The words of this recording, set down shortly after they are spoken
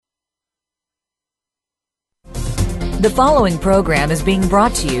The following program is being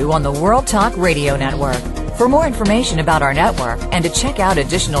brought to you on the World Talk Radio Network. For more information about our network and to check out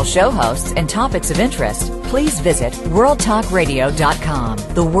additional show hosts and topics of interest, please visit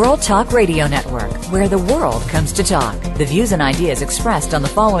worldtalkradio.com. The World Talk Radio Network, where the world comes to talk. The views and ideas expressed on the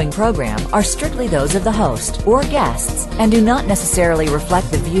following program are strictly those of the host or guests and do not necessarily reflect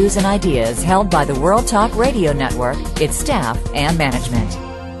the views and ideas held by the World Talk Radio Network, its staff, and management.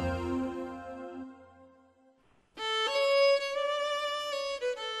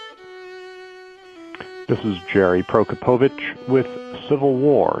 This is Jerry Prokopowicz with Civil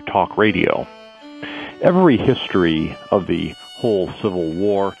War Talk Radio. Every history of the whole Civil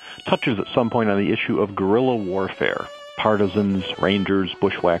War touches at some point on the issue of guerrilla warfare. Partisans, rangers,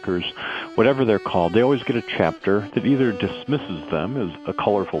 bushwhackers, whatever they're called, they always get a chapter that either dismisses them as a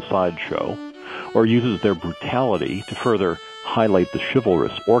colorful sideshow or uses their brutality to further highlight the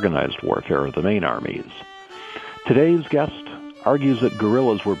chivalrous organized warfare of the main armies. Today's guest argues that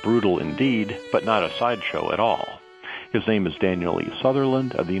guerrillas were brutal indeed, but not a sideshow at all. His name is Daniel E.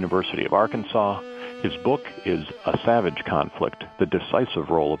 Sutherland of the University of Arkansas. His book is A Savage Conflict, The Decisive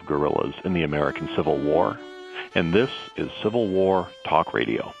Role of Guerrillas in the American Civil War. And this is Civil War Talk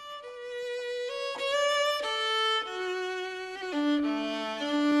Radio.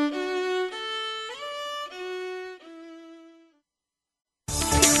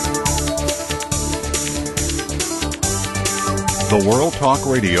 The World Talk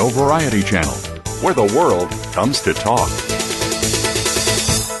Radio Variety Channel, where the world comes to talk.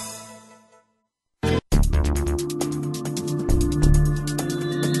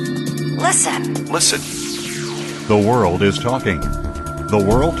 Listen. The world is talking. The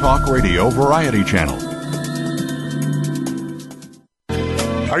World Talk Radio Variety Channel.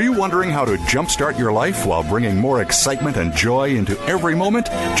 Are you wondering how to jumpstart your life while bringing more excitement and joy into every moment?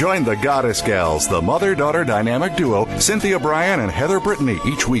 Join the Goddess Gals, the mother-daughter dynamic duo, Cynthia Bryan and Heather Brittany,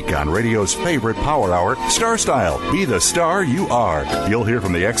 each week on radio's favorite power hour, Star Style. Be the star you are. You'll hear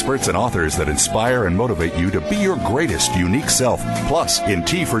from the experts and authors that inspire and motivate you to be your greatest unique self. Plus, in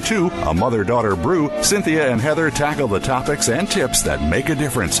Tea for Two, a mother-daughter brew, Cynthia and Heather tackle the topics and tips that make a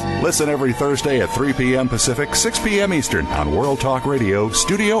difference. Listen every Thursday at 3 p.m. Pacific, 6 p.m. Eastern on World Talk Radio,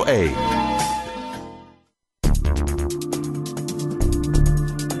 Studio A.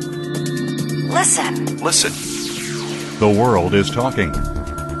 Listen. The world is talking.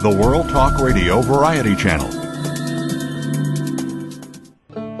 The World Talk Radio Variety Channel.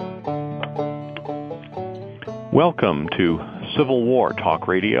 Welcome to Civil War Talk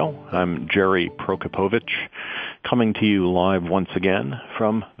Radio. I'm Jerry Prokopowicz, coming to you live once again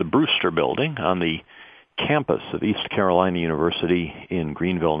from the Brewster Building on the campus of East Carolina University in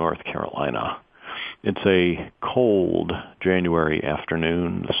Greenville, North Carolina. It's a cold January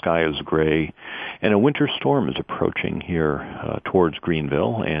afternoon. The sky is gray, and a winter storm is approaching here towards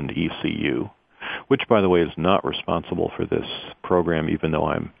Greenville and ECU, which, by the way, is not responsible for this program, even though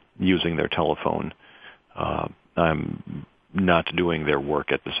I'm using their telephone. I'm not doing their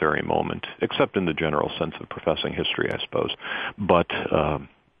work at this very moment, except in the general sense of professing history, I suppose. But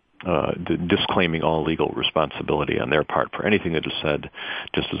disclaiming all legal responsibility on their part for anything that is said,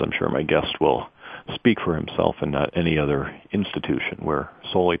 just as I'm sure my guest will speak for himself and not any other institution. We're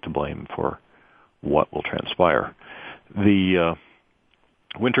solely to blame for what will transpire. The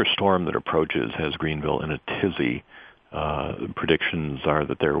winter storm that approaches has Greenville in a tizzy. Predictions are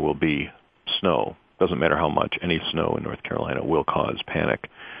that there will be snow. Doesn't matter how much, any snow in North Carolina will cause panic.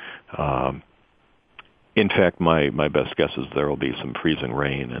 In fact, my best guess is there will be some freezing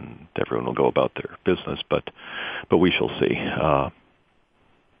rain and everyone will go about their business, but we shall see.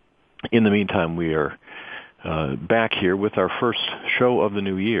 In the meantime, we are back here with our first show of the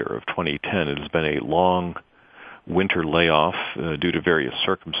new year of 2010. It has been a long winter layoff due to various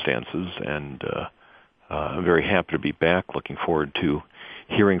circumstances, and I'm very happy to be back. Looking forward to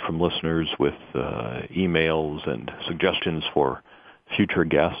hearing from listeners with emails and suggestions for future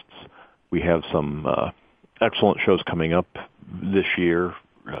guests. We have some excellent shows coming up this year.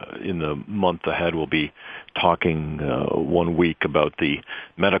 In the month ahead, we'll be talking 1 week about the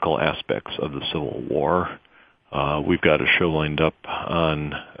medical aspects of the Civil War. We've got a show lined up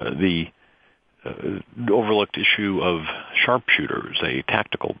on the overlooked issue of sharpshooters, a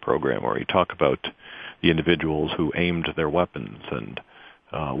tactical program where we talk about the individuals who aimed their weapons and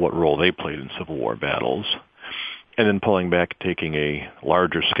what role they played in Civil War battles. And then pulling back, taking a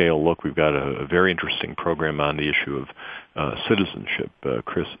larger scale look, we've got a very interesting program on the issue of citizenship.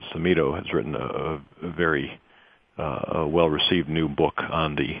 Chris Samito has written a very well-received new book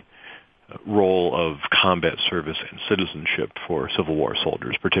on the role of combat service and citizenship for Civil War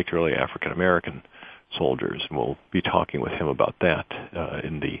soldiers, particularly African American soldiers, and we'll be talking with him about that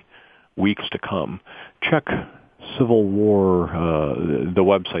in the weeks to come. Check Civil War, the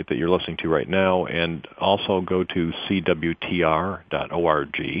website that you're listening to right now, and also go to cwtr.org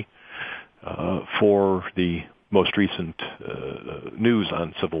for the most recent news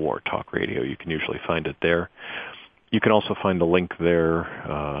on Civil War Talk Radio. You can usually find it there. You can also find a link there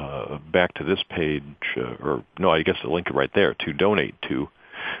back to this page, the link right there to donate to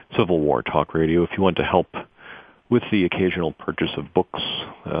Civil War Talk Radio if you want to help with the occasional purchase of books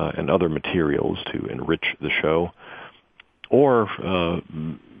and other materials to enrich the show, or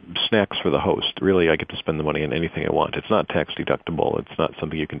snacks for the host. Really, I get to spend the money on anything I want. It's not tax deductible. It's not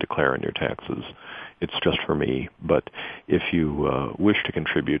something you can declare on your taxes. It's just for me. But if you wish to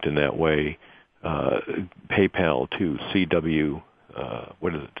contribute in that way, PayPal to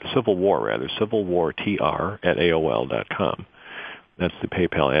civilwartr@AOL.com. That's the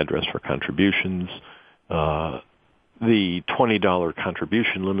PayPal address for contributions. The $20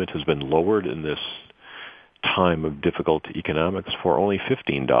 contribution limit has been lowered in this time of difficult economics. For only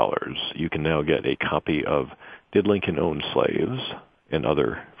 $15, you can now get a copy of Did Lincoln Own Slaves? And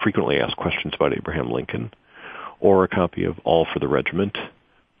other frequently asked questions about Abraham Lincoln, or a copy of All for the Regiment,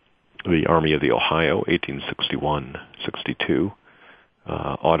 the Army of the Ohio, 1861-62,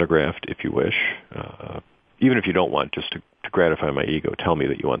 autographed if you wish. Even if you don't want, just to gratify my ego, tell me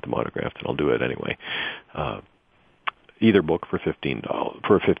that you want them autographed, and I'll do it anyway. Either book for a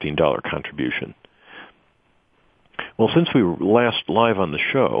 $15 contribution. Well, since we were last live on the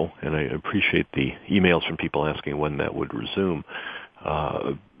show, and I appreciate the emails from people asking when that would resume,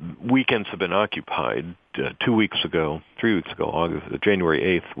 weekends have been occupied. 3 weeks ago, January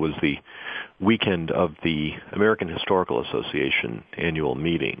 8th was the weekend of the American Historical Association annual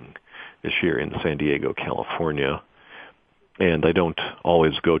meeting this year in San Diego, California. And I don't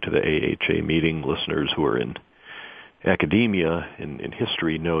always go to the AHA meeting. Listeners who are in academia, in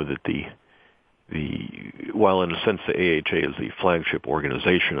history, know that while in a sense the AHA is the flagship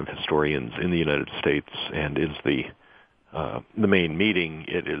organization of historians in the United States and is the main meeting,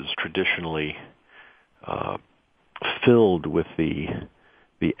 it is traditionally filled with the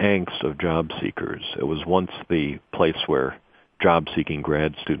angst of job seekers. It was once the place where job-seeking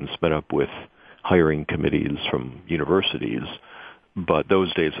grad students met up with hiring committees from universities, but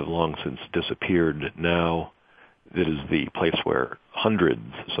those days have long since disappeared. Now it is the place where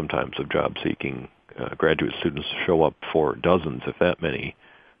hundreds, sometimes, of job-seeking graduate students show up for dozens, if that many,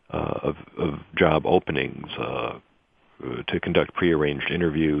 of job openings, to conduct prearranged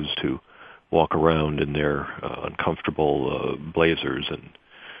interviews, to walk around in their uncomfortable blazers and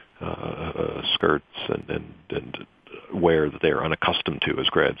skirts and wear that they are unaccustomed to as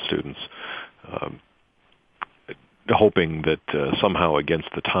grad students, hoping that somehow against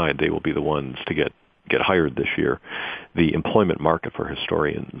the tide they will be the ones to get hired this year. The employment market for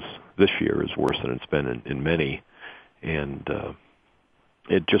historians this year is worse than it's been in many, and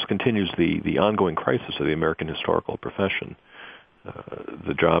it just continues the ongoing crisis of the American historical profession.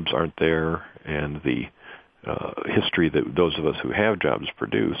 The jobs aren't there, and the history that those of us who have jobs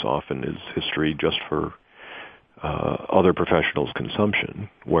produce often is history just for other professionals' consumption,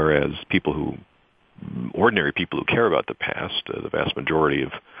 whereas ordinary people who care about the past, the vast majority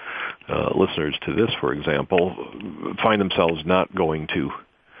of listeners to this, for example, find themselves not going to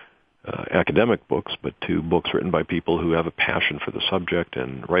academic books, but to books written by people who have a passion for the subject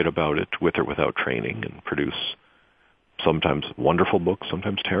and write about it with or without training and produce sometimes wonderful books,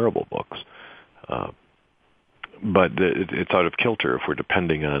 sometimes terrible books. But it's out of kilter if we're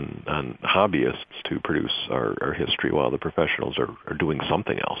depending on hobbyists to produce our history while the professionals are doing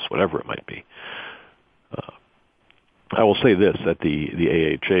something else, whatever it might be. I will say this, at the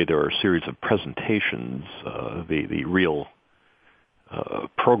AHA there are a series of presentations. The real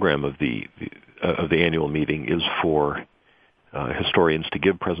program of the annual meeting is for historians to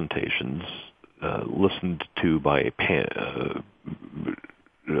give presentations listened to by a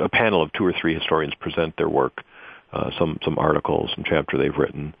panel of 2 or 3 historians present their work, some articles, some chapter they've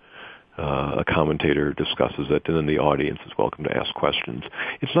written. A commentator discusses it, and then the audience is welcome to ask questions.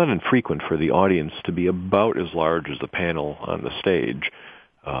 It's not infrequent for the audience to be about as large as the panel on the stage.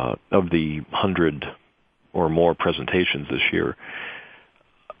 Of the 100 or more presentations this year,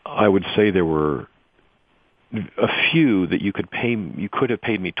 I would say there were a few that you could have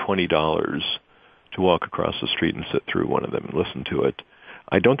paid me $20 to walk across the street and sit through one of them and listen to it.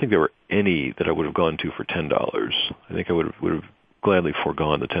 I don't think there were any that I would have gone to for $10. I think I would have gladly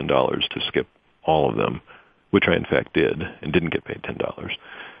foregone the $10 to skip all of them, which I in fact did, and didn't get paid $10.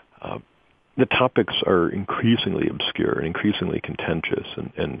 The topics are increasingly obscure and increasingly contentious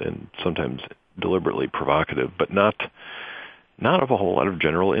and sometimes deliberately provocative, but not of a whole lot of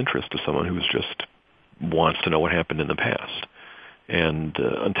general interest to someone who's just wants to know what happened in the past. And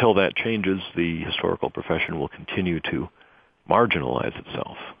until that changes, the historical profession will continue to marginalize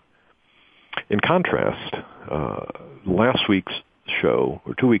itself. In contrast, last week's show,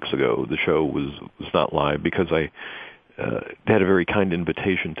 or 2 weeks ago, the show was not live because I had a very kind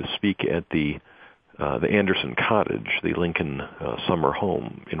invitation to speak at the Anderson Cottage, the Lincoln summer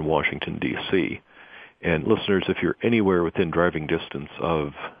home in Washington, D.C. And listeners, if you're anywhere within driving distance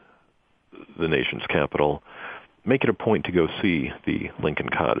of the nation's capital, make it a point to go see the Lincoln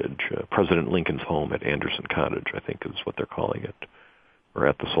Cottage, President Lincoln's home at Anderson Cottage, I think is what they're calling it, or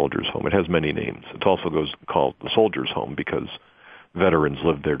at the Soldiers' Home. It has many names. It also called the Soldiers' Home because veterans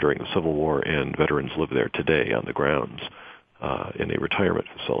lived there during the Civil War, and veterans live there today on the grounds in a retirement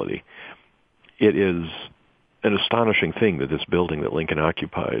facility. It is an astonishing thing that this building that Lincoln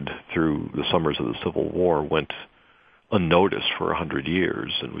occupied through the summers of the Civil War went unnoticed for 100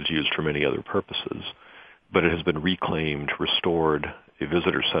 years and was used for many other purposes. But it has been reclaimed, restored. A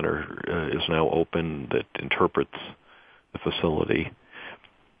visitor center is now open that interprets the facility.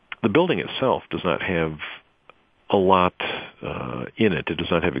 The building itself does not have a lot in it. It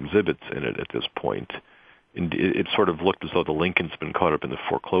does not have exhibits in it at this point. It sort of looked as though the Lincolns had been caught up in the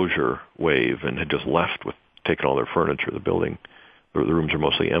foreclosure wave and had just left with taken all their furniture. The building, the rooms are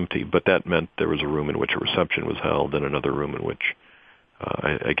mostly empty, but that meant there was a room in which a reception was held and another room in which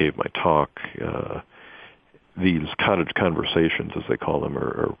I gave my talk. These cottage conversations, as they call them,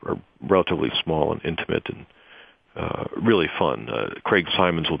 are relatively small and intimate and really fun. Craig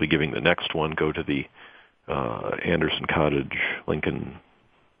Simons will be giving the next one. Go to the Anderson Cottage Lincoln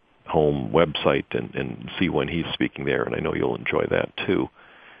home website and see when he's speaking there, and I know you'll enjoy that too.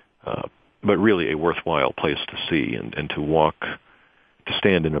 But really a worthwhile place to see and to walk, to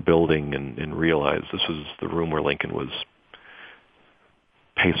stand in a building and realize this was the room where Lincoln was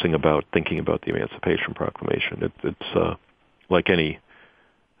pacing about, thinking about the Emancipation Proclamation. It's like any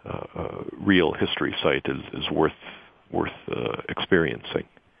real history site is worth experiencing.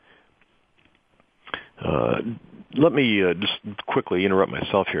 Let me just quickly interrupt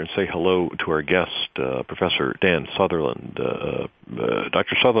myself here and say hello to our guest, Professor Dan Sutherland.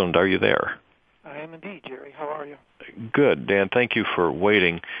 Dr. Sutherland, are you there? I am indeed, Jerry. How are you? Good, Dan. Thank you for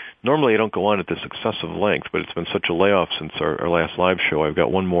waiting. Normally I don't go on at this excessive length, but it's been such a layoff since our last live show. I've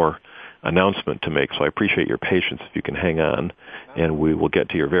got one more announcement to make, so I appreciate your patience if you can hang on, and we will get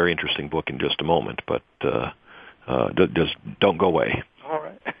to your very interesting book in just a moment, but just don't go away. All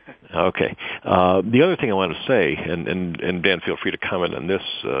right. Okay. The other thing I want to say, and Dan, feel free to comment on this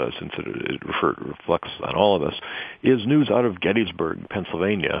since it reflects on all of us, is news out of Gettysburg,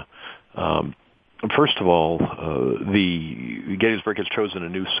 Pennsylvania. First of all, the Gettysburg has chosen a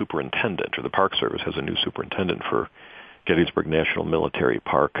new superintendent, or the Park Service has a new superintendent for Gettysburg National Military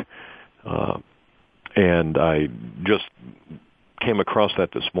Park. And I just came across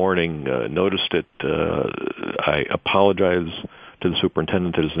that this morning, noticed it. I apologize to the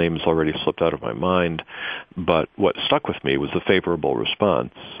superintendent that his name has already slipped out of my mind, but what stuck with me was the favorable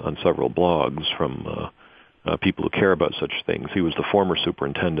response on several blogs from people who care about such things. He was the former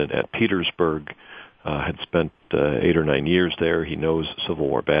superintendent at Petersburg, had spent 8 or 9 years there. He knows Civil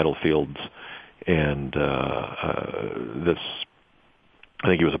War battlefields, and I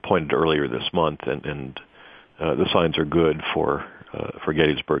think he was appointed earlier this month, and the signs are good for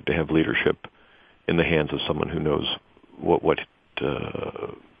Gettysburg to have leadership in the hands of someone who knows what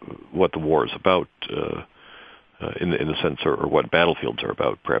the war is about, in the sense, or what battlefields are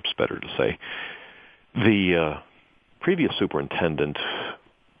about, perhaps better to say. The previous superintendent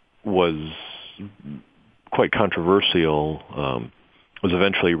was quite controversial, was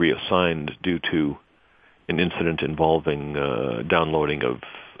eventually reassigned due to an incident involving downloading of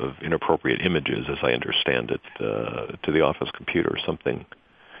inappropriate images, as I understand it, to the office computer, something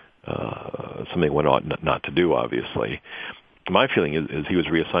one ought not to do, obviously. My feeling is he was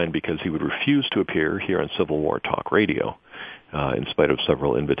reassigned because he would refuse to appear here on Civil War Talk Radio, in spite of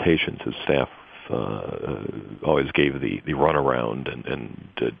several invitations. His staff always gave the runaround and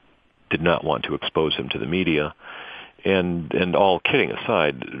did not want to expose him to the media. And all kidding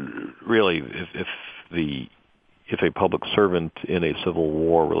aside, really, if a public servant in a Civil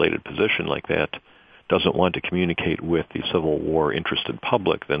War related position like that doesn't want to communicate with the Civil War interested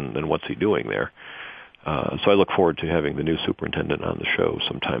public, then what's he doing there? So I look forward to having the new superintendent on the show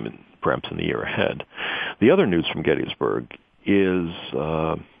sometime perhaps in the year ahead. The other news from Gettysburg is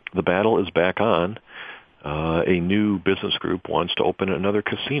the battle is back on. A new business group wants to open another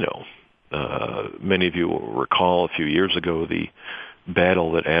casino. Many of you will recall a few years ago the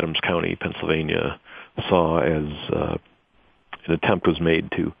battle that Adams County, Pennsylvania, saw as an attempt was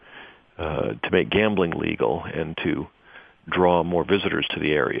made to make gambling legal and to draw more visitors to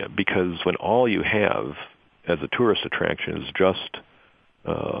the area. Because when all you have as a tourist attraction is just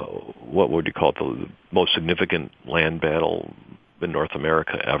what would you call it, the most significant land battle in North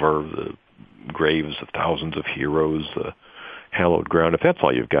America ever, the graves of thousands of heroes, the hallowed ground. If that's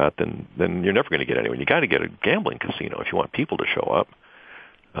all you've got, then you're never going to get anyone. You got to get a gambling casino if you want people to show up.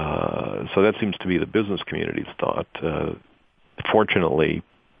 So that seems to be the business community's thought. Fortunately,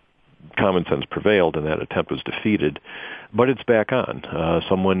 common sense prevailed, and that attempt was defeated. But it's back on.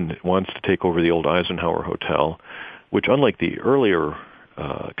 Someone wants to take over the old Eisenhower Hotel, which, unlike the earlier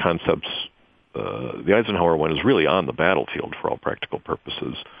concepts, the Eisenhower one is really on the battlefield for all practical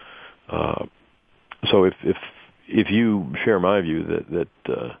purposes. So if you share my view that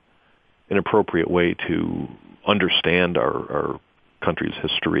an appropriate way to understand our country's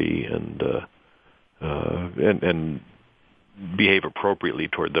history and behave appropriately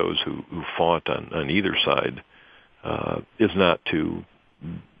toward those who fought on either side is not to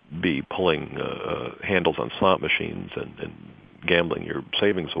be pulling handles on slot machines and gambling your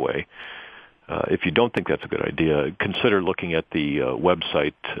savings away. If you don't think that's a good idea, consider looking at the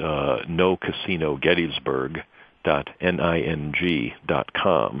website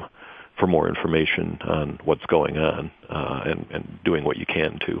nocasinogettysburg.ning.com for more information on what's going on and doing what you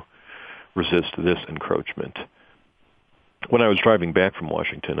can to resist this encroachment. When I was driving back from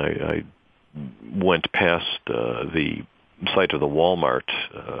Washington, I went past the site of the Walmart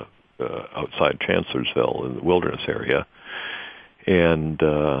outside Chancellorsville in the Wilderness area, and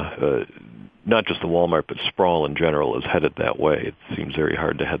not just the Walmart, but Sproul in general is headed that way. It seems very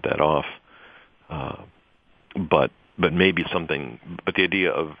hard to head that off, but maybe something. But the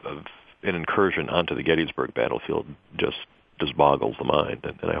idea of an incursion onto the Gettysburg battlefield just boggles the mind,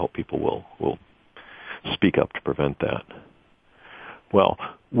 and I hope people will speak up to prevent that. Well,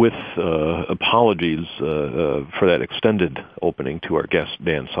 with apologies for that extended opening to our guest,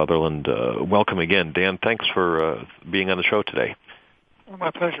 Dan Sutherland, welcome again. Dan, thanks for being on the show today. Well,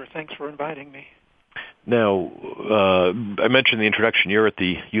 my pleasure. Thanks for inviting me. Now, I mentioned in the introduction you're at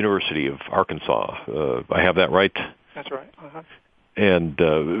the University of Arkansas. I have that right? That's right. Uh-huh. And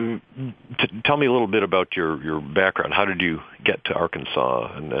tell me a little bit about your background. How did you get to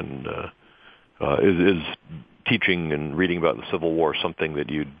Arkansas? And is teaching and reading about the Civil War something that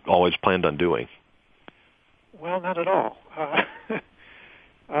you'd always planned on doing? Well, not at all.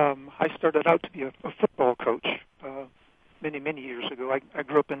 I started out to be a football coach many years ago. I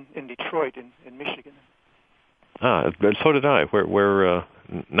grew up in Detroit, in Michigan. So did I. Where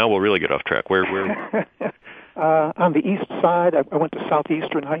now we'll really get off track. Where? On the east side, I went to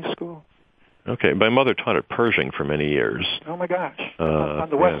Southeastern High School. Okay, my mother taught at Pershing for many years. Oh my gosh! On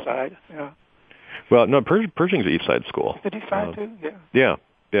the west side, yeah. Well, no, Pershing's the East Side School. The East Side too, yeah.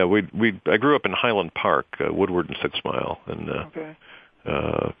 Yeah. I grew up in Highland Park, Woodward and 6 Mile, and okay.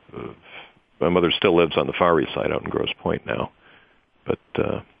 My mother still lives on the Far East Side, out in Grosse Pointe now. But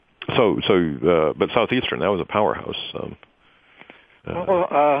but Southeastern, that was a powerhouse.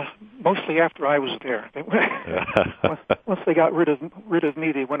 Mostly after I was there. Once they got rid of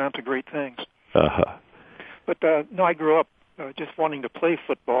me, they went on to great things. Uh-huh. But no, I grew up just wanting to play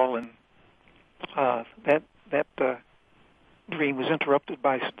football, and that dream was interrupted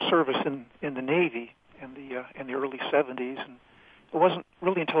by service in the Navy in the early 70s, and it wasn't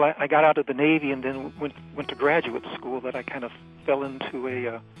really until I got out of the Navy and then went to graduate school that I kind of fell into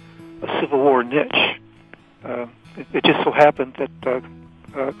a Civil War niche. It just so happened that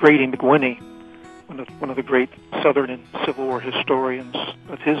Grady McWhinney, one of the great Southern and Civil War historians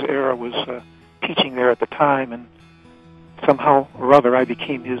of his era, was teaching there at the time, and somehow or other I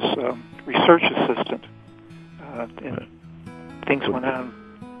became his research assistant, and things went on.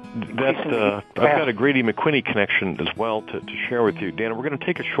 I've got a Grady McWhinney connection as well to share with you, Dan. We're going to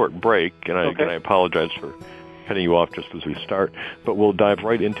take a short break, and I apologize for cutting you off just as we start, but we'll dive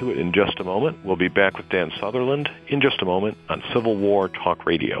right into it in just a moment. We'll be back with Dan Sutherland in just a moment on Civil War Talk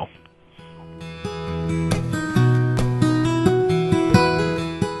Radio.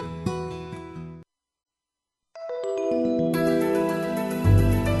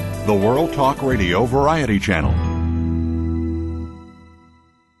 The World Talk Radio Variety Channel.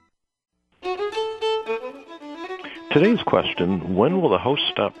 Today's question, when will the host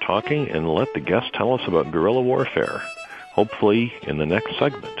stop talking and let the guest tell us about guerrilla warfare? Hopefully in the next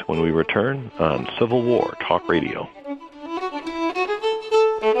segment when we return on Civil War Talk Radio.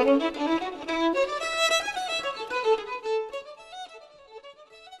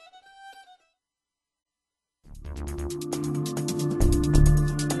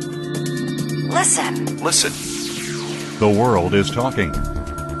 Listen. Listen. The world is talking.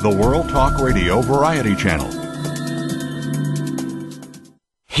 The World Talk Radio Variety Channel.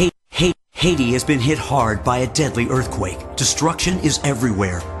 Haiti has been hit hard by a deadly earthquake. Destruction is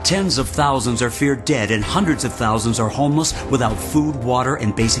everywhere. Tens of thousands are feared dead and hundreds of thousands are homeless without food, water,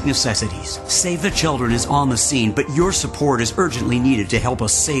 and basic necessities. Save the Children is on the scene, but your support is urgently needed to help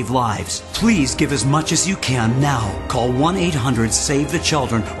us save lives. Please give as much as you can now. Call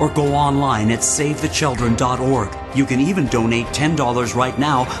 1-800-SAVE-THE-CHILDREN or go online at SaveTheChildren.org. You can even donate $10 right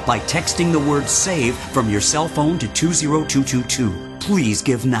now by texting the word SAVE from your cell phone to 20222. Please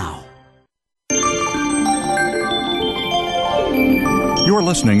give now. You're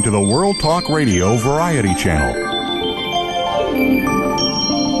listening to the World Talk Radio Variety Channel.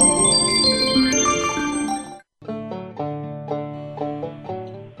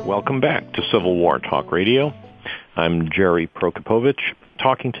 Welcome back to Civil War Talk Radio. I'm Jerry Prokopowicz,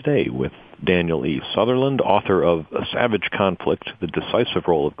 talking today with Daniel E. Sutherland, author of A Savage Conflict, The Decisive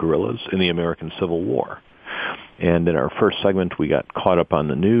Role of Guerrillas in the American Civil War. And in our first segment, we got caught up on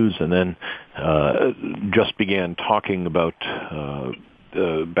the news and then just began talking about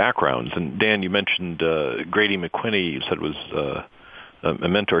backgrounds. And Dan, you mentioned Grady McQuinney, you said was a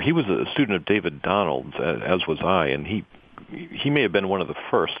mentor. He was a student of David Donald's, as was I, and he may have been one of the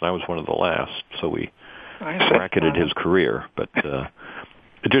first, and I was one of the last, so we bracketed his career. But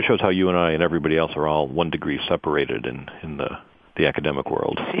it just shows how you and I and everybody else are all 1 degree separated in the academic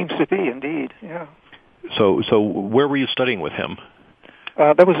world. Seems to be, indeed, yeah. So where were you studying with him?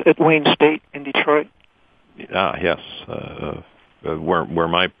 That was at Wayne State in Detroit. Ah, yes. Where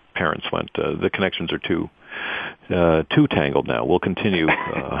my parents went. The connections are too tangled now. We'll continue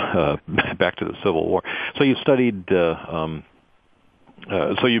back to the Civil War. So you studied. So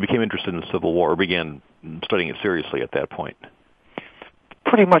you became interested in the Civil War, or began studying it seriously at that point.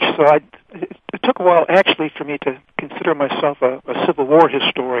 Pretty much so. It took a while, actually, for me to consider myself a Civil War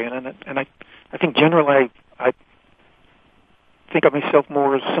historian, and I think generally I think of myself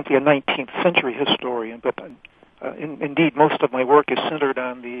more as simply a 19th century historian, but indeed most of my work is centered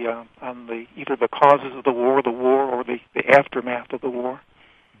on the either the causes of the war, or the aftermath of the war.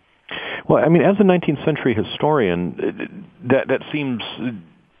 Well, I mean, as a 19th century historian, that seems.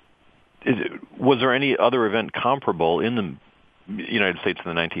 Was there any other event comparable in the United States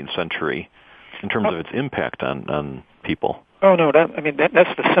in the 19th century in terms of its impact on people? Oh no, that's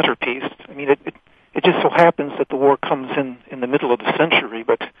the centerpiece. I mean, it just so happens that the war comes in the middle of the century,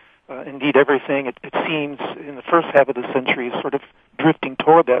 but indeed everything it seems in the first half of the century is sort of drifting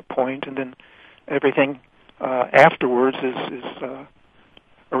toward that point, and then everything afterwards is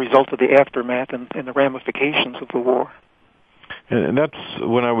a result of the aftermath and the ramifications of the war. And that's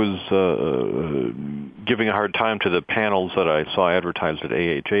when I was giving a hard time to the panels that I saw advertised at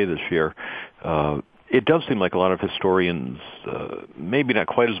AHA this year. It does seem like a lot of historians, maybe not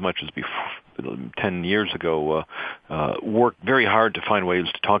quite as much as before, 10 years ago, work very hard to find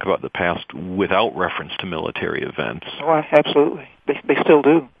ways to talk about the past without reference to military events. Oh, absolutely. They still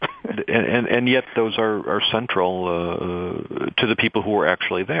do. and yet those are central to the people who were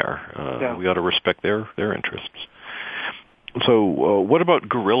actually there. Yeah. We ought to respect their interests. So what about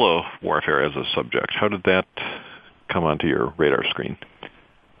guerrilla warfare as a subject? How did that come onto your radar screen?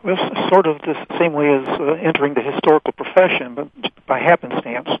 Well, sort of the same way as entering the historical profession, but by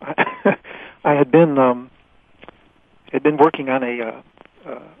happenstance. I had been working on a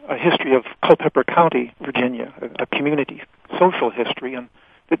history of Culpeper County, Virginia, a community social history, and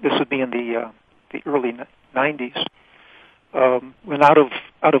this would be in the early 90s. When out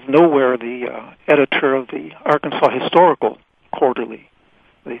of nowhere, the editor of the Arkansas Historical Quarterly,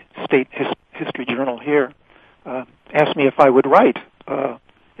 the state history journal here, asked me if I would write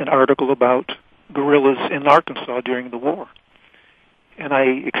an article about guerrillas in Arkansas during the war. And I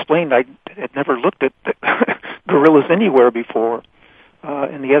explained I had never looked at guerrillas anywhere before.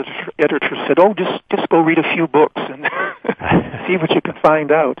 And the editor said, "Oh, just go read a few books and see what you can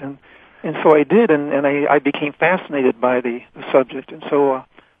find out." And so I did, and I became fascinated by the subject. And so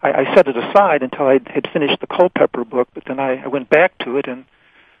I set it aside until I had finished the Culpeper book, but then I went back to it, and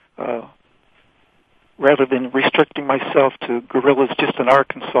rather than restricting myself to guerrillas just in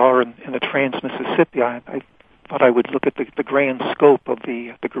Arkansas or in the Trans-Mississippi, I thought I would look at the grand scope of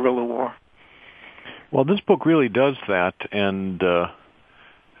the guerrilla war. Well, this book really does that, and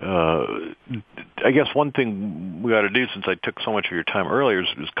I guess one thing we ought to do, since I took so much of your time earlier,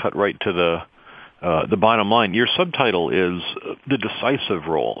 is cut right to the bottom line. Your subtitle is The Decisive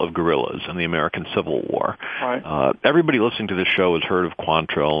Role of Guerrillas in the American Civil War. Right. Everybody listening to this show has heard of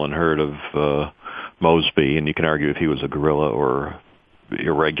Quantrill and heard of Mosby, and you can argue if he was a guerrilla or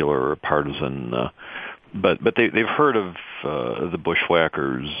irregular or partisan. But they've heard of the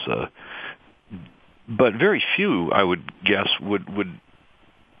bushwhackers. But very few, I would guess, would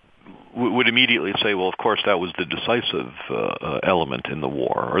immediately say, well, of course, that was the decisive element in the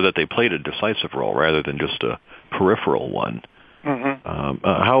war, or that they played a decisive role rather than just a peripheral one. Mm-hmm.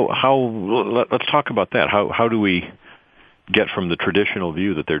 Let's talk about that. How do we get from the traditional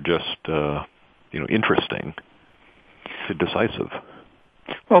view that they're just interesting to decisive?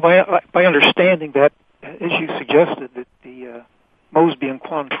 Well, by understanding that, as you suggested, that the Mosby and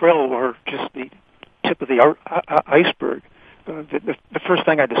Quantrill were just the tip of the iceberg. The first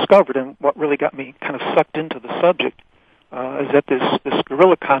thing I discovered, and what really got me kind of sucked into the subject, is that this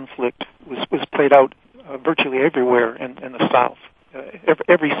guerrilla conflict was played out virtually everywhere in the South.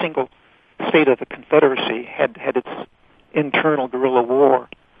 Every single state of the Confederacy had its internal guerrilla war,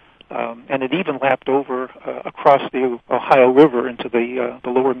 and it even lapped over across the Ohio River into the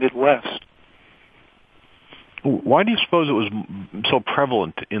lower Midwest. Why do you suppose it was so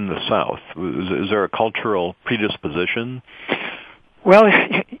prevalent in the South? Is there a cultural predisposition? Well,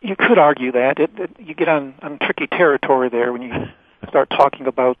 you could argue that. You get on tricky territory there when you start talking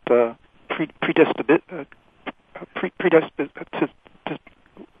about predisposition.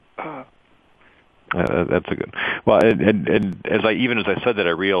 That's a good. Well, and as I said that,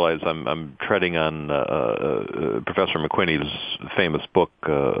 I realize I'm treading on Professor McQuinney's famous book.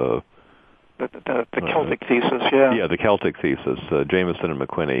 The Celtic thesis, yeah. Yeah, the Celtic thesis. Jameson and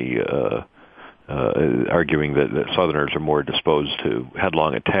McQuinney arguing that Southerners are more disposed to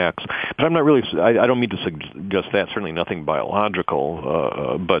headlong attacks. But I'm not really. I don't mean to suggest that. Certainly nothing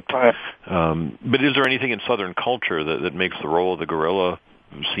biological. But is there anything in Southern culture that makes the role of the guerrilla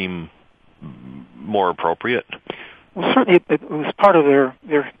seem more appropriate? Well, certainly it was part of their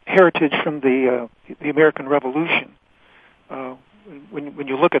heritage from the American Revolution. When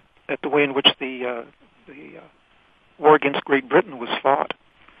you look at the way in which the war against Great Britain was fought,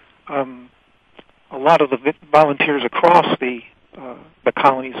 a lot of the volunteers across the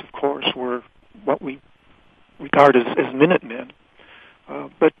colonies, of course, were what we regard as Minutemen.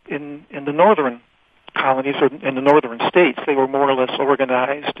 But in the northern colonies, or in the northern states, they were more or less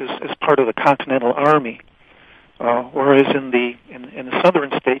organized as part of the Continental Army. Whereas in the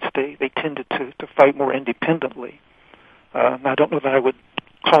southern states, they tended to fight more independently. I don't know that I would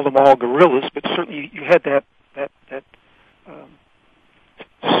call them all guerrillas, but certainly you had that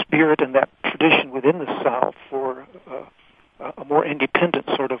spirit and that tradition within the South for a more independent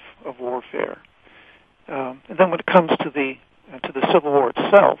sort of warfare. And then when it comes to the Civil War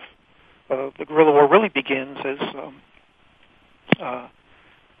itself, the guerrilla war really begins as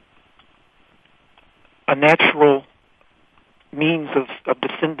a natural means of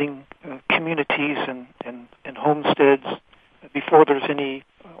defending communities and homesteads before there's any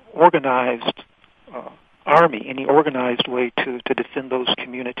organized army, any organized way to defend those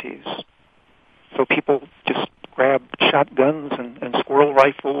communities. So people just grabbed shotguns and squirrel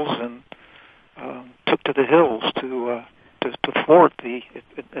rifles and took to the hills to thwart the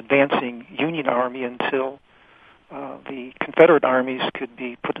advancing Union Army until the Confederate armies could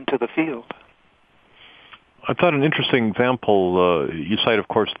be put into the field. I thought an interesting example, you cite, of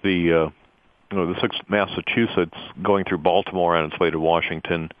course, the 6th Massachusetts going through Baltimore on its way to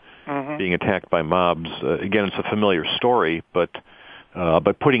Washington, being attacked by mobs. Again, it's a familiar story, but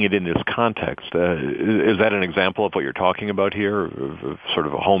putting it in this context, is that an example of what you're talking about here, of sort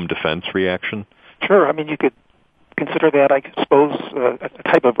of a home defense reaction? Sure. I mean, you could consider that, I suppose, a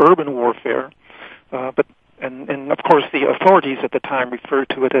type of urban warfare, but of course the authorities at the time referred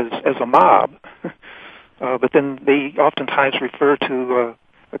to it as a mob. But then they oftentimes refer to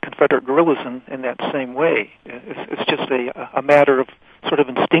Confederate guerrillas in that same way. It's just a matter of sort of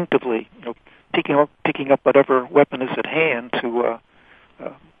instinctively, picking up whatever weapon is at hand to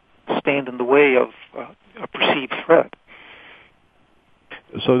stand in the way of a perceived threat.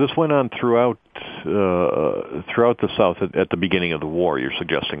 So this went on throughout the South at the beginning of the war. You're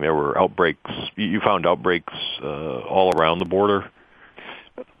suggesting there were outbreaks. You found outbreaks all around the border.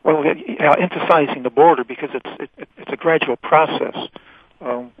 Well, emphasizing the border because it's a gradual process.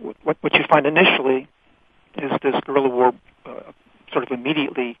 What you find initially is this guerrilla war sort of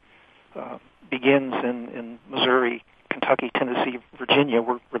immediately begins in Missouri, Kentucky, Tennessee, Virginia,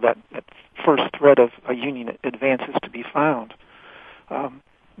 where that first threat of a Union advance is to be found.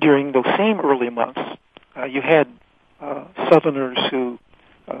 During those same early months, you had Southerners who,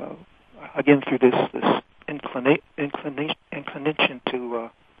 again through this inclination to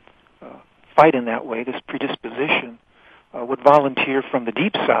fight in that way, this predisposition, would volunteer from the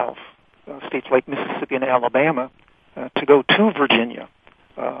Deep South, states like Mississippi and Alabama, to go to Virginia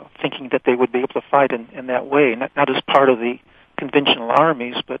thinking that they would be able to fight in that way, not as part of the conventional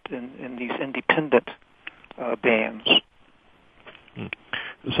armies, but in these independent bands.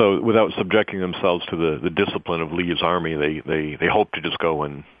 So without subjecting themselves to the discipline of Lee's army, they hope to just go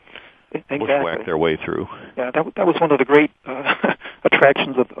and bushwhack their way through. Yeah, that was one of the great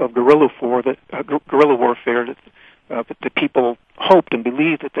attractions of guerrilla warfare. That people hoped and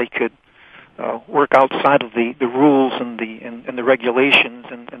believed that they could work outside of the rules and the regulations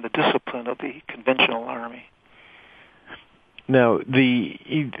and the discipline of the conventional army. Now,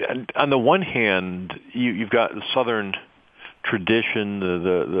 on the one hand, you've got the Southern tradition,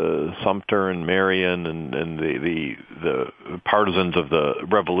 the Sumter and Marion, and the partisans of the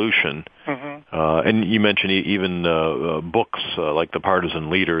Revolution, and you mentioned even books like The Partisan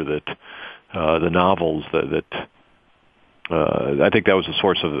Leader, that the novels that I think that was the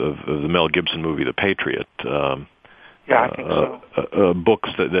source of the Mel Gibson movie, The Patriot. I think so. Books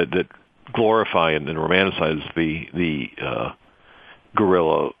that glorify and romanticize the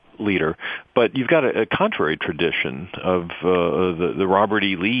guerrilla leader, but you've got a contrary tradition of the Robert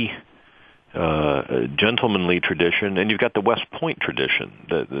E. Lee gentlemanly tradition, and you've got the West Point tradition.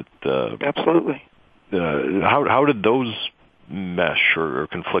 Absolutely. How did those mesh or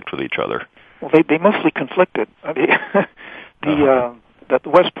conflict with each other? Well, they mostly conflicted. I mean, the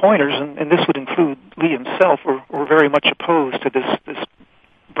West Pointers, and this would include Lee himself, were very much opposed to this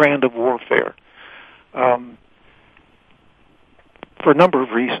brand of warfare. For a number of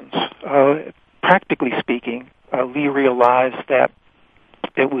reasons. Practically speaking, Lee realized that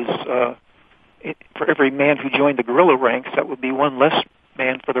it was for every man who joined the guerrilla ranks, that would be one less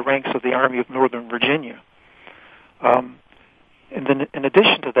man for the ranks of the Army of Northern Virginia. And then, in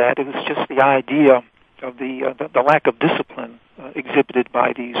addition to that, it was just the idea of the lack of discipline exhibited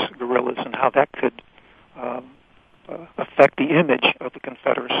by these guerrillas and how that could affect the image of the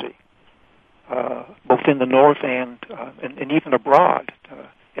Confederacy. Both in the North and even abroad,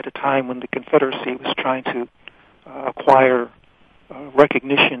 at a time when the Confederacy was trying to acquire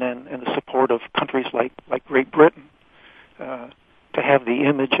recognition and the support of countries like Great Britain, to have the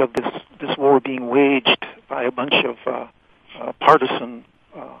image of this war being waged by a bunch of partisan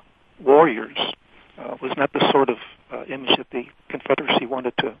warriors was not the sort of image that the Confederacy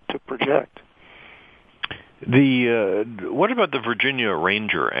wanted to project. What about the Virginia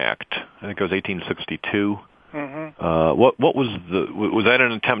Ranger Act? I think it was 1862. What was that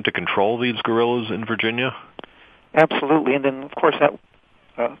an attempt to control these guerrillas in Virginia? Absolutely, and then of course that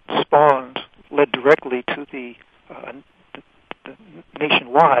led directly to the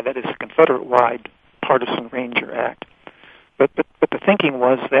nationwide, that is, the Confederate-wide Partisan Ranger Act. But the thinking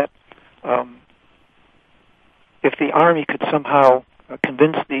was that if the Army could somehow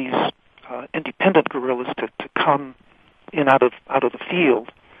convince these independent guerrillas to come in out of the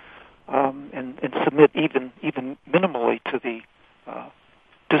field and submit even minimally to the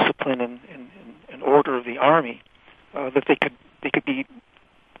discipline and order of the Army, that they could be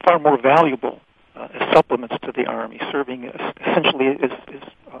far more valuable as supplements to the Army, serving essentially as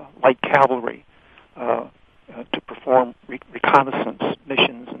light cavalry to perform reconnaissance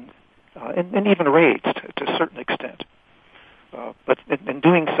missions and even raids to a certain extent. But in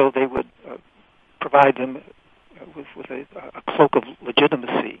doing so, they would provide them with a cloak of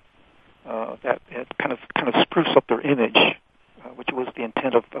legitimacy that kind of spruce up their image, which was the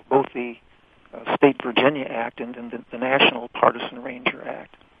intent of both the State Virginia Act and the National Partisan Ranger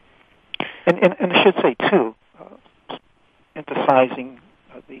Act. And I should say too, emphasizing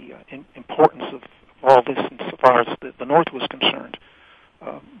the importance of all this insofar as the North was concerned.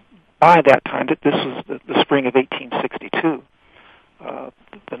 By that time, this was the spring of 1862.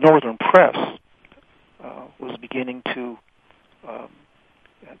 The Northern press was beginning to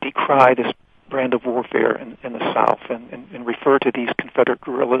decry this brand of warfare in the South and refer to these Confederate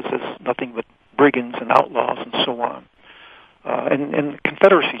guerrillas as nothing but brigands and outlaws and so on. And the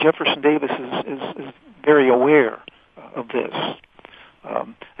Confederacy, Jefferson Davis is very aware of this.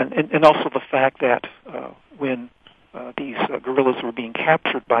 And also the fact that when these guerrillas were being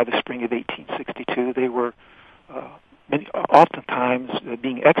captured by the spring of 1862, they were oftentimes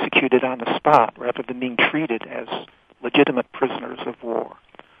being executed on the spot rather than being treated as legitimate prisoners of war.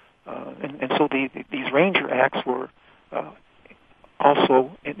 And so these Ranger Acts were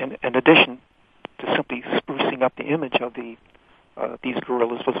also, in addition to simply sprucing up the image of these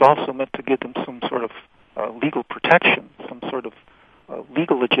guerrillas, was also meant to give them some sort of legal protection, some sort of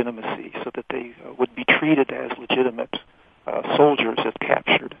legal legitimacy, so that they would be treated as legitimate soldiers if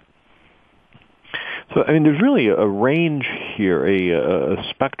captured. So, I mean, there's really a range here, a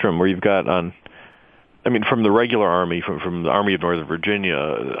spectrum where you've got on I mean, from the regular Army, from the Army of Northern Virginia,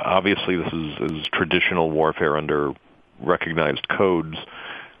 obviously this is traditional warfare under recognized codes.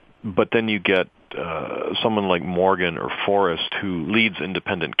 But then you get someone like Morgan or Forrest who leads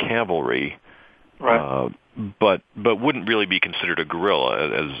independent cavalry, right? But wouldn't really be considered a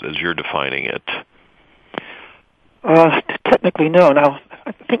guerrilla as you're defining it. Technically, no. Now,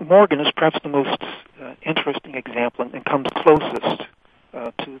 I think Morgan is perhaps the most interesting example and comes closest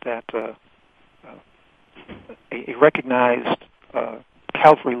to that. A recognized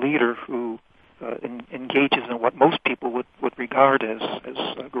cavalry leader who engages in what most people would regard as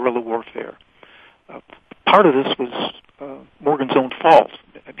guerrilla warfare. Part of this was Morgan's own fault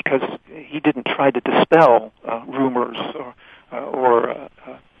because he didn't try to dispel rumors or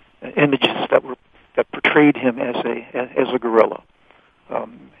images that portrayed him as a guerrilla.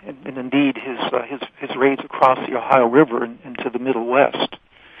 And indeed, his raids across the Ohio River into the Middle West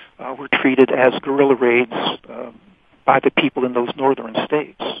were treated as guerrilla raids by the people in those northern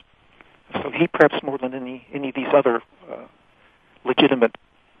states. So he, perhaps more than any of these other legitimate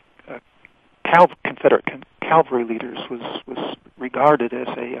Confederate cavalry leaders, was regarded as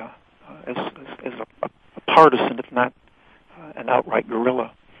a partisan, if not an outright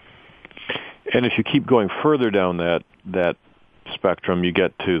guerrilla. And if you keep going further down that spectrum, you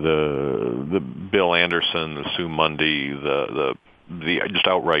get to the Bill Anderson, the Sue Mundy, the just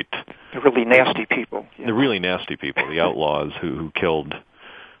outright the really nasty people. Yeah. The really nasty people, the outlaws who killed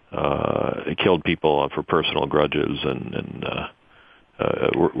people for personal grudges and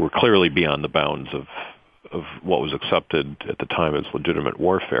were clearly beyond the bounds of what was accepted at the time as legitimate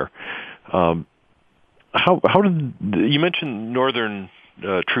warfare. How did you mentioned Northern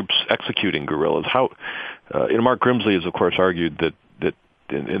troops executing guerrillas? Mark Grimsley has of course argued that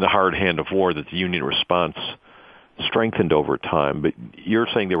in the hard hand of war that the Union response strengthened over time, but you're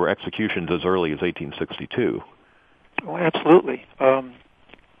saying there were executions as early as 1862. Oh, absolutely.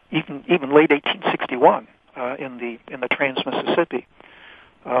 Even late 1861 in the Trans-Mississippi.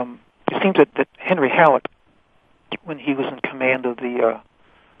 It seems that Henry Halleck, when he was in command of the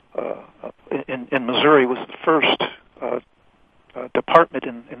in Missouri, was the first department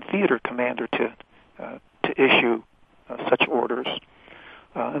and theater commander to issue such orders.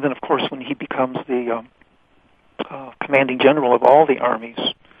 And then, of course, when he becomes the commanding general of all the armies,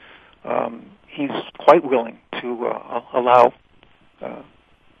 he's quite willing to allow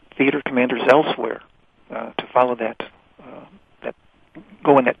theater commanders elsewhere to follow that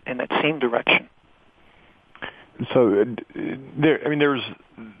go in that same direction. So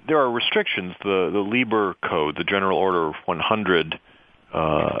there are restrictions. The Lieber Code, the General Order 100,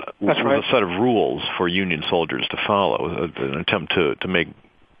 was a set of rules for Union soldiers to follow, an attempt to make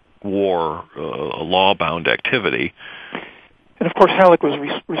war a law-bound activity. And of course, Halleck was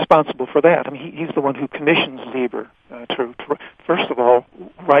responsible for that. I mean, he's the one who commissions Lieber to first of all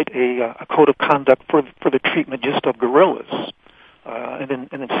write a code of conduct for the treatment just of guerrillas, and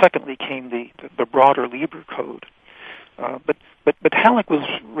then secondly came the broader Lieber Code. But Halleck was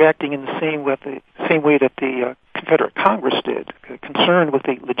reacting in the same way that the Confederate Congress did, concerned with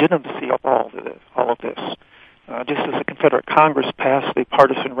the legitimacy of all of this. Just as the Confederate Congress passed the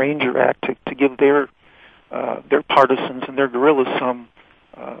Partisan Ranger Act to give their partisans and their guerrillas some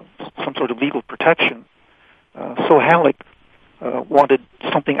sort of legal protection, so Halleck wanted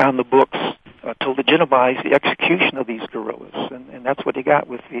something on the books to legitimize the execution of these guerrillas, and that's what he got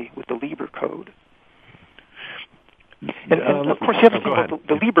with the Lieber Code. And of course, you have to think about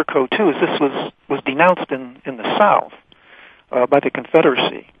the Lieber Code too. Is this was denounced in the South by the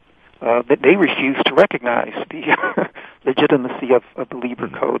Confederacy. That they refused to recognize the legitimacy of the Lieber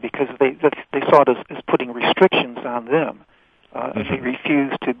Code because they saw it as putting restrictions on them. They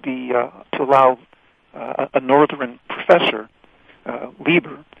refused to allow a Northern professor,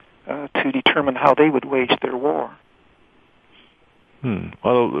 Lieber, to determine how they would wage their war.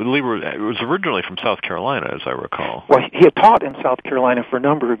 Well, Lieber was originally from South Carolina, as I recall. Well, he had taught in South Carolina for a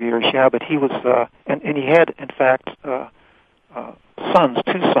number of years, yeah, but he was, and he had, in fact,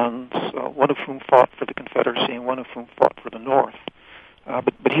 two sons, one of whom fought for the Confederacy and one of whom fought for the North.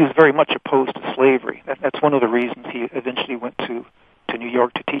 But he was very much opposed to slavery. That's one of the reasons he eventually went to New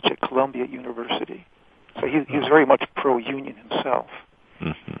York to teach at Columbia University. So he was very much pro-Union himself.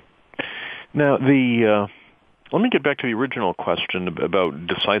 Mm-hmm. Now, let me get back to the original question about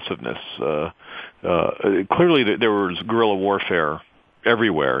decisiveness. Clearly, there was guerrilla warfare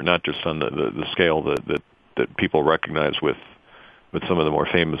everywhere, not just on the scale that people recognize with some of the more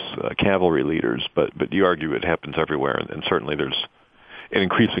famous cavalry leaders, but you argue it happens everywhere, and certainly there's an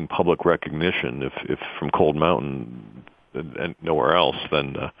increasing public recognition, if from Cold Mountain and nowhere else,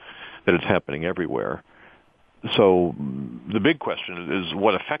 then that it's happening everywhere. So the big question is,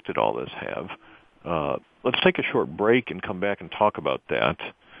 what effect did all this have? Let's take a short break and come back and talk about that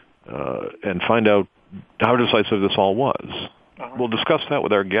and find out how decisive this all was. Uh-huh. We'll discuss that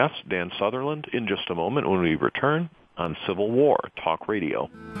with our guest, Dan Sutherland, in just a moment when we return on Civil War Talk Radio.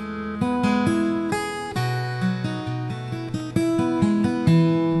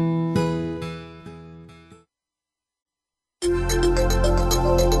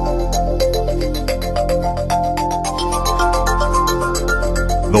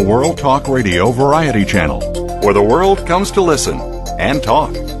 The World Talk Radio Variety Channel, where the world comes to listen and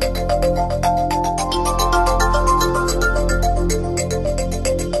talk.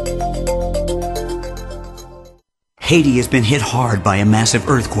 Haiti has been hit hard by a massive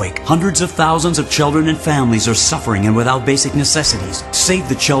earthquake. Hundreds of thousands of children and families are suffering and without basic necessities. Save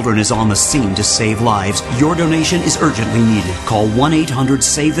the Children is on the scene to save lives. Your donation is urgently needed. Call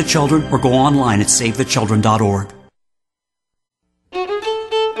 1-800-SAVE-THE-CHILDREN or go online at SaveTheChildren.org.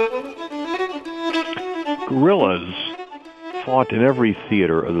 Guerrillas fought in every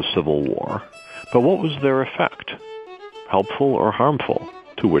theater of the Civil War, but what was their effect? Helpful or harmful?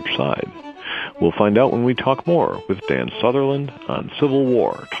 To which side? We'll find out when we talk more with Dan Sutherland on Civil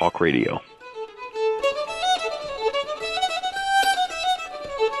War Talk Radio.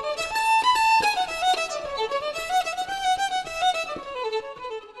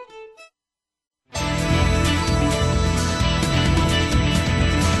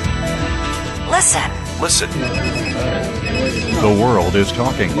 Listen. The world is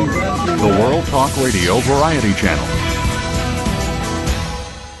talking. The World Talk Radio Variety Channel.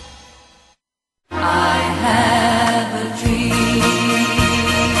 I have a dream.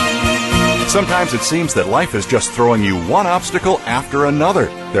 Sometimes it seems that life is just throwing you one obstacle after another.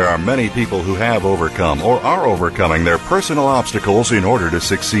 There are many people who have overcome or are overcoming their personal obstacles in order to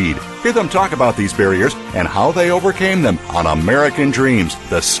succeed. Hear them talk about these barriers and how they overcame them on American Dreams,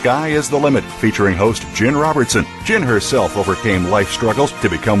 The Sky is the Limit, featuring host Gin Robertson. Gin herself overcame life struggles to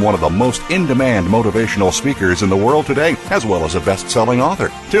become one of the most in-demand motivational speakers in the world today, as well as a best-selling author.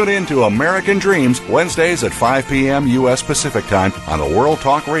 Tune in to American Dreams, Wednesdays at 5 p.m. U.S. Pacific Time on the World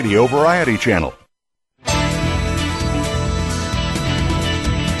Talk Radio Variety Channel.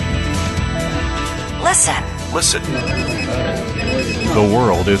 Listen. The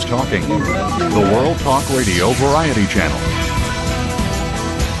world is talking. The World Talk Radio Variety Channel.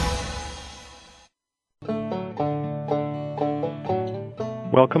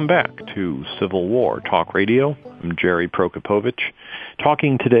 Welcome back to Civil War Talk Radio. I'm Jerry Prokopowicz,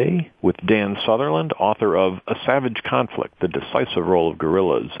 talking today with Dan Sutherland, author of A Savage Conflict, The Decisive Role of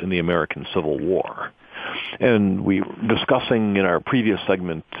Guerrillas in the American Civil War. And we were discussing in our previous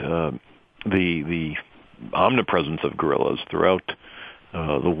segment the omnipresence of guerrillas throughout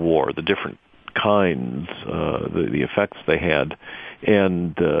the war, the different kinds, the effects they had,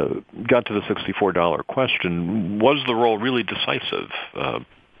 and got to the $64 question: was the role really decisive?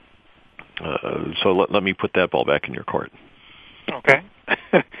 So let me put that ball back in your court. Okay.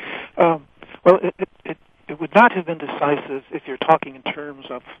 Well, it would not have been decisive if you're talking in terms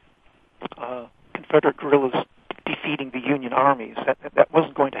of Confederate guerrillas defeating the Union armies. That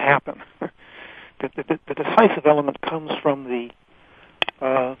wasn't going to happen. The decisive element comes from the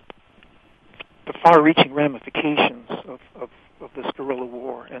far-reaching ramifications of this guerrilla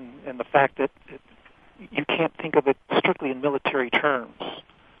war, and the fact that you can't think of it strictly in military terms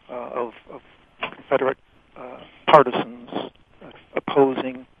of Confederate partisans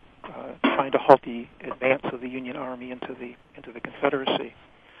opposing, trying to halt the advance of the Union Army into the Confederacy.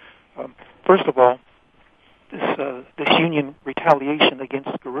 First of all, this Union retaliation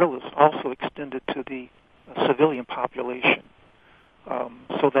against guerrillas also extended to the civilian population,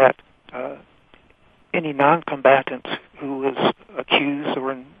 so that any non-combatant who was accused,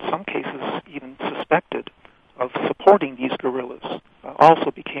 or in some cases even suspected, of supporting these guerrillas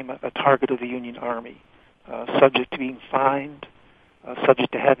also became a target of the Union Army, subject to being fined,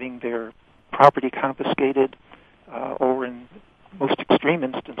 subject to having their property confiscated, or in most extreme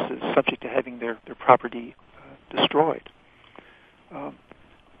instances, subject to having their property destroyed.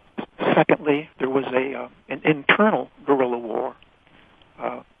 Secondly, there was an internal guerrilla war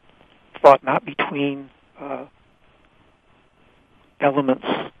fought not between elements,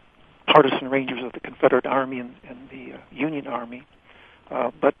 partisan rangers of the Confederate Army and the Union Army,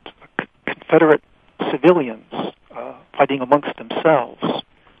 but Confederate civilians fighting amongst themselves,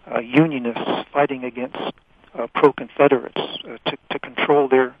 Unionists fighting against pro-Confederates to control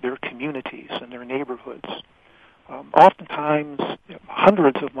their communities and their neighborhoods. Oftentimes,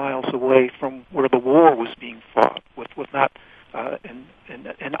 hundreds of miles away from where the war was being fought, with not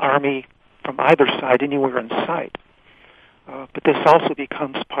an army from either side anywhere in sight. But this also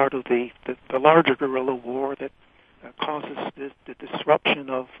becomes part of the larger guerrilla war that causes the disruption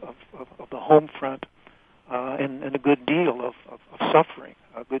of the home front and a good deal of suffering,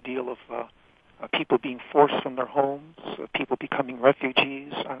 a good deal of people being forced from their homes, people becoming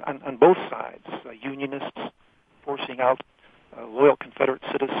refugees on both sides, Unionists forcing out loyal Confederate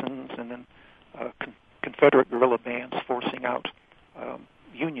citizens, and then Confederate guerrilla bands forcing out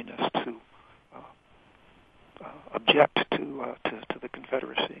Unionists who object to the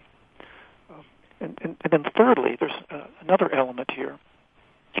Confederacy. And then thirdly, there's another element here,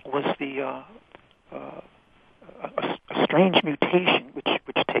 was a strange mutation which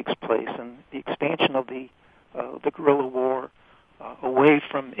takes place, and the expansion of the guerrilla war away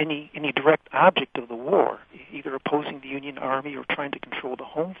from any direct object of the war, either opposing the Union Army or trying to control the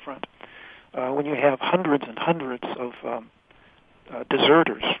home front. When you have hundreds and hundreds of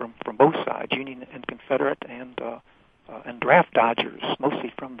deserters from both sides, Union and Confederate, and draft dodgers,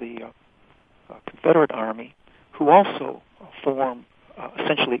 mostly from the Confederate Army, who also form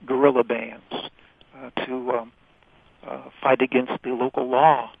essentially guerrilla bands to fight against the local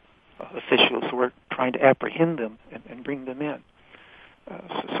law officials who are trying to apprehend them and bring them in.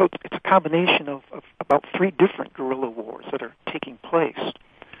 So it's a combination of about three different guerrilla wars that are taking place.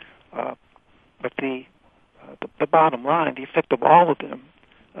 But the bottom line, the effect of all of them,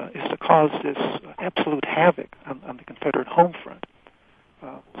 is to cause this absolute havoc on the Confederate home front,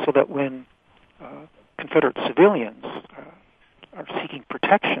 so that when Confederate civilians are seeking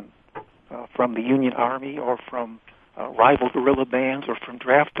protection from the Union Army or from rival guerrilla bands or from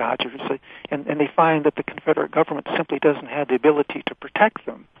draft dodgers, and they find that the Confederate government simply doesn't have the ability to protect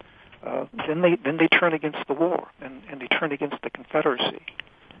them, then they turn against the war and they turn against the Confederacy.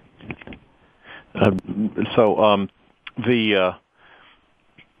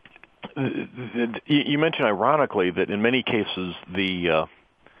 You mentioned ironically that in many cases the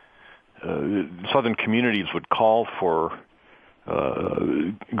Southern communities would call for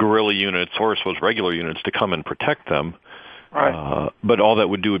guerrilla units, or I suppose regular units, to come and protect them. Right. But all that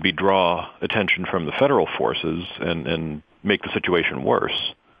would do would be draw attention from the federal forces and make the situation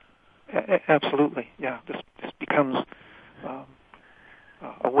worse. Absolutely, yeah. This becomes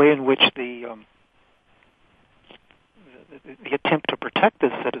a way in which the attempt to protect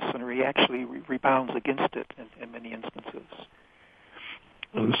this citizenry actually rebounds against it in many instances.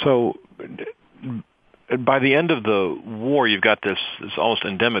 So, by the end of the war, you've got this almost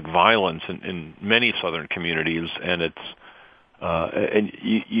endemic violence in many Southern communities, and and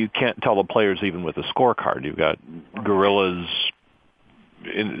you can't tell the players even with a scorecard. You've got guerrillas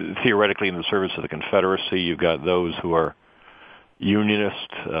theoretically in the service of the Confederacy. You've got those who are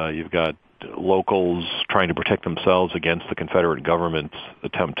Unionist. You've got locals trying to protect themselves against the Confederate government's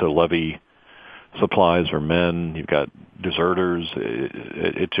attempt to levy supplies or men. You've got deserters.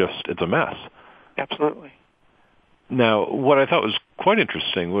 It's a mess. Absolutely. Now, what I thought was quite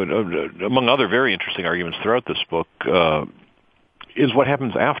interesting, among other very interesting arguments throughout this book, is what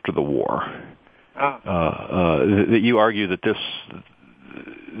happens after the war. That you argue that the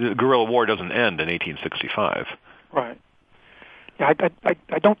guerrilla war doesn't end in 1865. Right. Yeah,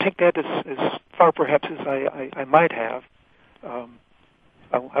 I don't take that as far perhaps as I might have.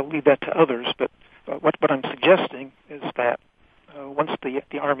 I'll leave that to others, but what I'm suggesting is that once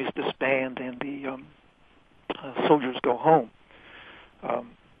the armies disband and the soldiers go home,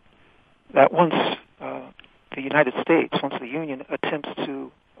 that once the United States, once the Union attempts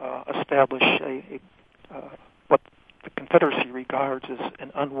to establish what the Confederacy regards as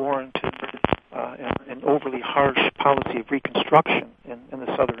an unwarranted and overly harsh policy of Reconstruction in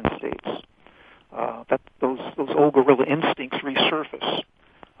the southern states, that those old guerrilla instincts resurface,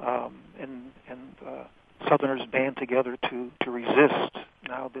 and Southerners band together to resist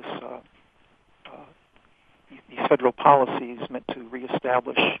now these federal policies meant to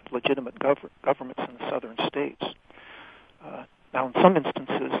reestablish legitimate governments in the southern states. Now, in some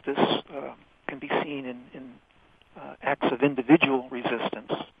instances, this can be seen in acts of individual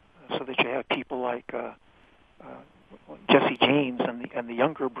resistance, so that you have people like Jesse James and the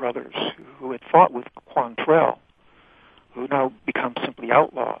younger brothers who had fought with Quantrell, who now become simply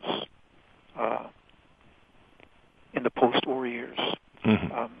outlaws in the post-war years.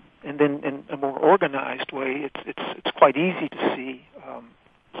 Mm-hmm. And then, in a more organized way, it's quite easy to see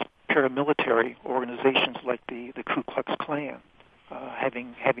paramilitary organizations like the Ku Klux Klan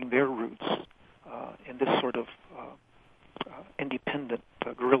having their roots in this sort of independent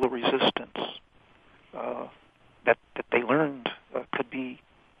guerrilla resistance that they learned could be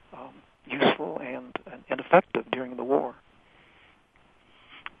useful and effective during the war.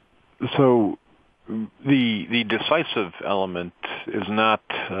 So, decisive element is not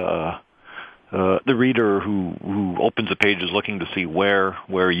the reader who opens a page is looking to see where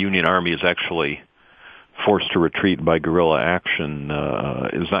a Union army is actually forced to retreat by guerrilla action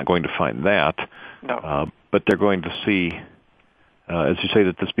is not going to find that. No. But they're going to see, as you say,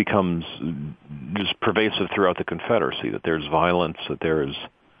 that this becomes just pervasive throughout the Confederacy, that there's violence, that there is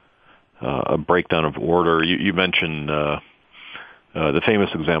a breakdown of order. You mentioned the famous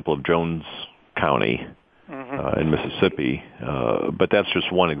example of Jones County in Mississippi, but that's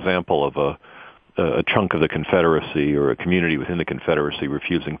just one example of a chunk of the Confederacy or a community within the Confederacy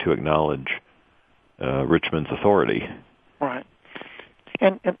refusing to acknowledge Richmond's authority. Right.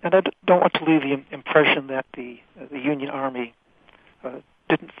 And I don't want to leave the impression that the Union Army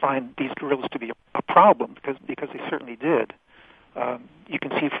didn't find these guerrillas to be a problem, because they certainly did. You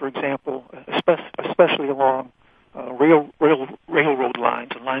can see, for example, especially along railroad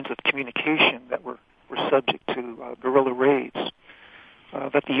lines and lines of communication that were subject to guerrilla raids,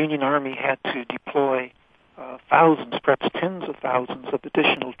 that the Union Army had to deploy thousands, perhaps tens of thousands of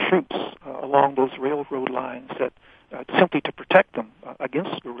additional troops along those railroad lines that simply to protect them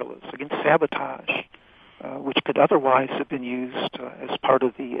against guerrillas, against sabotage, which could otherwise have been used as part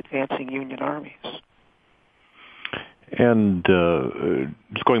of the advancing Union armies. And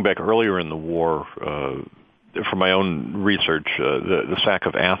just going back earlier in the war, from my own research, the sack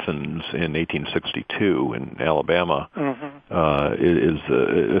of Athens in 1862 in Alabama is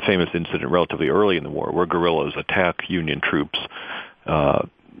a famous incident relatively early in the war where guerrillas attack Union troops.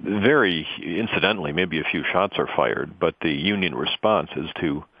 Very incidentally, maybe a few shots are fired, but the Union response is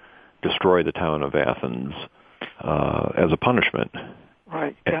to destroy the town of Athens as a punishment.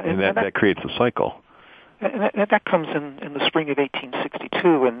 Right. And that creates a cycle. And that comes in the spring of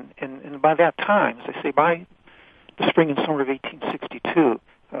 1862, and by that time, as I say, by the spring and summer of 1862,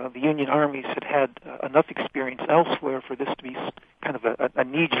 the Union armies had enough experience elsewhere for this to be kind of a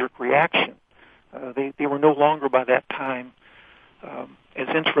knee-jerk reaction. They were no longer by that time as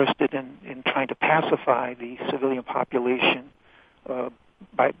interested in trying to pacify the civilian population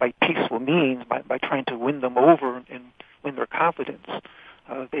by peaceful means, by trying to win them over and win their confidence.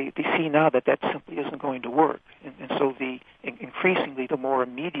 They see now that simply isn't going to work, and so increasingly the more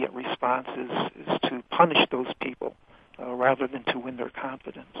immediate response is to punish those people rather than to win their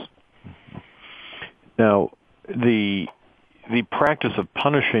confidence. Now, the practice of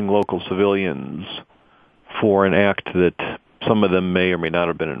punishing local civilians for an act that some of them may or may not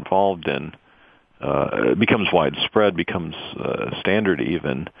have been involved in becomes widespread, becomes standard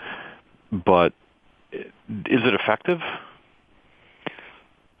even. But is it effective?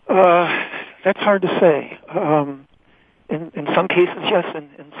 That's hard to say. In some cases, yes, and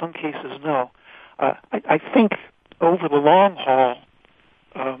in some cases, no. I think over the long haul,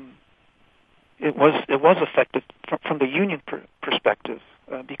 it was effective from the Union perspective,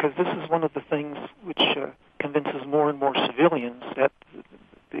 because this is one of the things which convinces more and more civilians that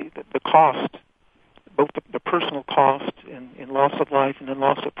the cost, both the personal cost in loss of life and in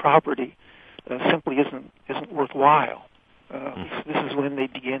loss of property, simply isn't worthwhile. This is when they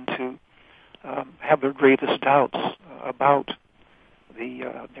begin to have their gravest doubts about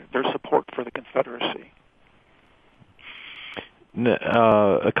their support for the Confederacy.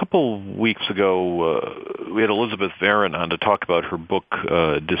 A couple weeks ago, we had Elizabeth Varon on to talk about her book,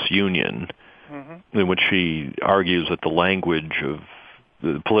 Disunion, in which she argues that the language of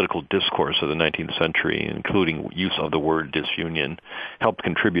the political discourse of the 19th century, including use of the word disunion, helped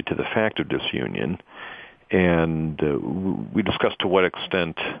contribute to the fact of disunion. And we discussed to what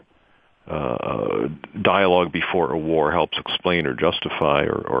extent dialogue before a war helps explain or justify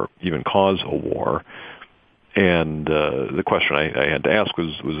or even cause a war. And the question I had to ask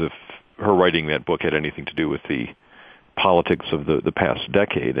was if her writing that book had anything to do with the politics of the past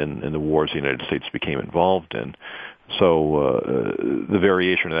decade and the wars the United States became involved in. So the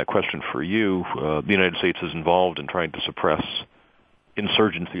variation of that question for you, the United States is involved in trying to suppress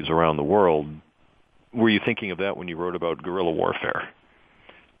insurgencies around the world. Were you thinking of that when you wrote about guerrilla warfare?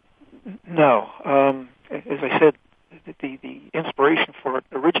 No. As I said, the inspiration for it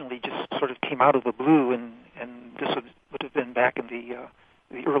originally just sort of came out of the blue, and this would have been back in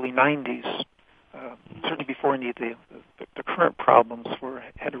the early 90s, certainly before any of the current problems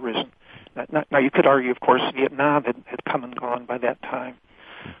had arisen. Now, you could argue, of course, Vietnam had come and gone by that time,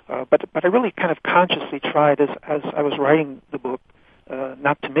 but I really kind of consciously tried, as I was writing the book,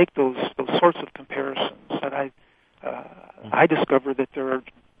 not to make those sorts of comparisons. And I discovered that there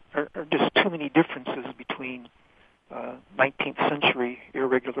are just too many differences between 19th century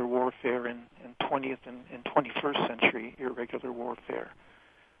irregular warfare and 20th and 21st century irregular warfare.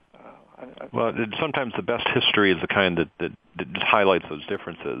 Well, sometimes the best history is the kind that highlights those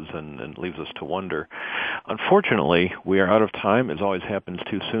differences and leaves us to wonder. Unfortunately, we are out of time, as always happens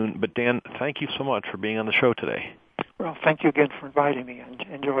too soon. But Dan, thank you so much for being on the show today. Well, thank you again for inviting me.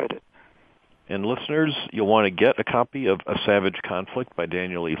 I enjoyed it. And listeners, you'll want to get a copy of A Savage Conflict by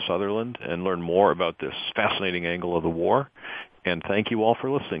Daniel E. Sutherland and learn more about this fascinating angle of the war. And thank you all for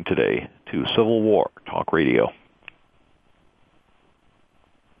listening today to Civil War Talk Radio.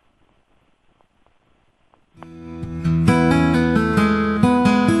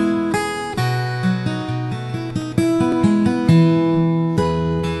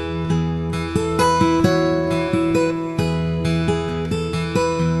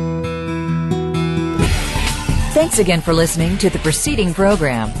 Thanks again for listening to the preceding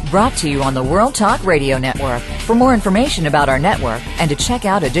program brought to you on the World Talk Radio Network. For more information about our network and to check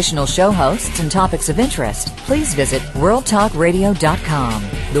out additional show hosts and topics of interest, please visit worldtalkradio.com.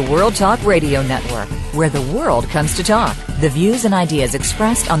 The World Talk Radio Network, where the world comes to talk. The views and ideas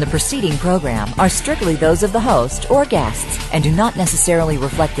expressed on the preceding program are strictly those of the host or guests and do not necessarily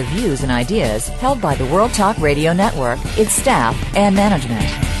reflect the views and ideas held by the World Talk Radio Network, its staff, and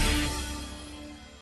management.